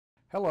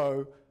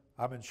Hello,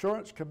 I'm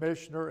Insurance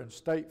Commissioner and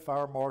State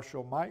Fire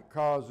Marshal Mike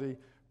Causey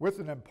with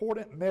an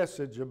important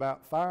message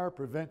about Fire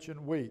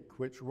Prevention Week,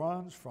 which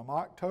runs from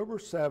October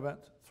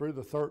 7th through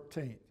the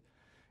 13th.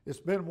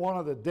 It's been one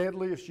of the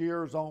deadliest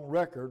years on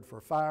record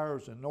for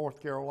fires in North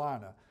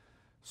Carolina.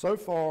 So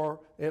far,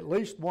 at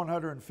least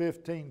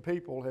 115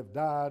 people have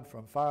died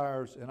from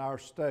fires in our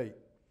state.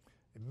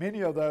 Many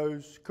of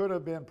those could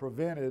have been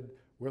prevented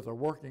with a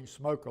working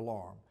smoke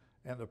alarm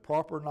and the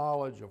proper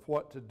knowledge of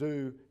what to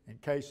do in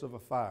case of a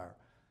fire.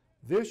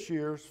 This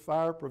year's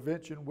Fire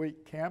Prevention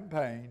Week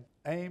campaign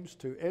aims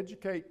to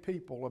educate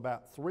people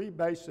about 3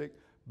 basic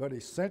but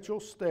essential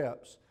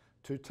steps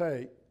to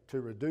take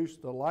to reduce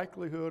the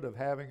likelihood of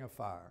having a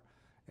fire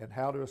and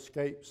how to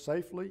escape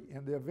safely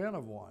in the event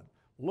of one.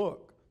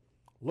 Look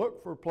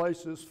for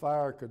places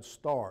fire could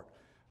start.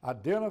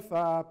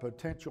 Identify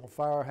potential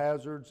fire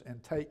hazards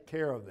and take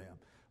care of them.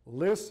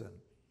 Listen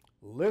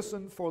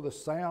for the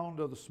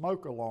sound of the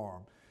smoke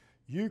alarm.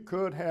 You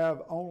could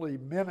have only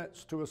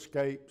minutes to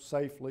escape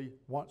safely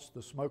once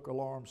the smoke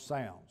alarm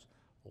sounds.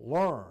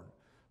 Learn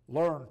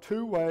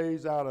 2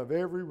 ways out of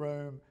every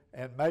room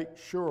and make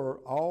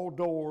sure all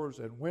doors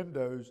and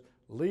windows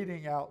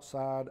leading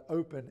outside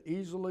open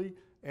easily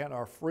and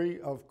are free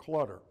of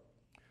clutter.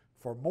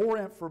 For more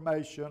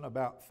information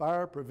about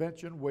Fire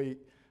Prevention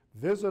Week,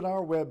 visit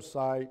our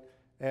website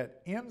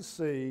at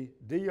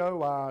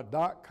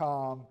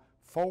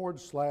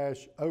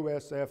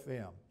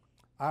ncdoi.com/OSFM.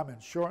 I'm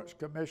Insurance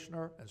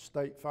Commissioner and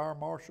State Fire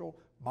Marshal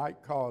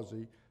Mike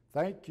Causey.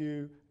 Thank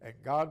you and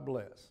God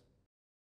bless.